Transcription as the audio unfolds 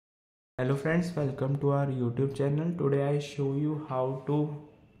Hello friends, welcome to our YouTube channel. Today I show you how to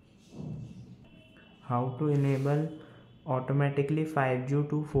enable automatically 5G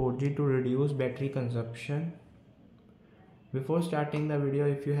to 4G to reduce battery consumption. Before starting the video,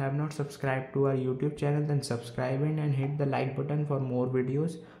 if you have not subscribed to our YouTube channel, then subscribe it and hit the like button for more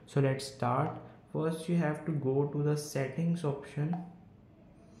videos. So let's start. First you have to go to the settings option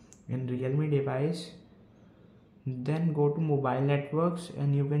in Realme device. Then go to mobile networks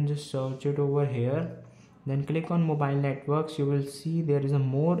and you can just search it over here. Then click on mobile networks. You will see there is a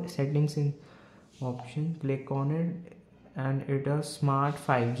more settings in option. Click on it and it is smart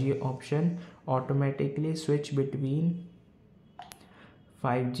 5G option. Automatically switch between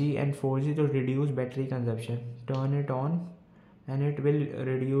 5G and 4G to reduce battery consumption. Turn it on and it will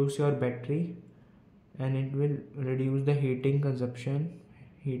reduce your battery and it will reduce the heating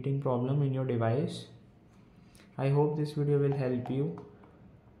problem in your device. I hope this video will help you.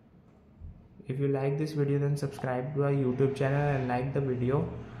 If you like this video, then subscribe to our YouTube channel and like the video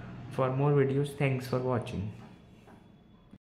for more videos. Thanks for watching.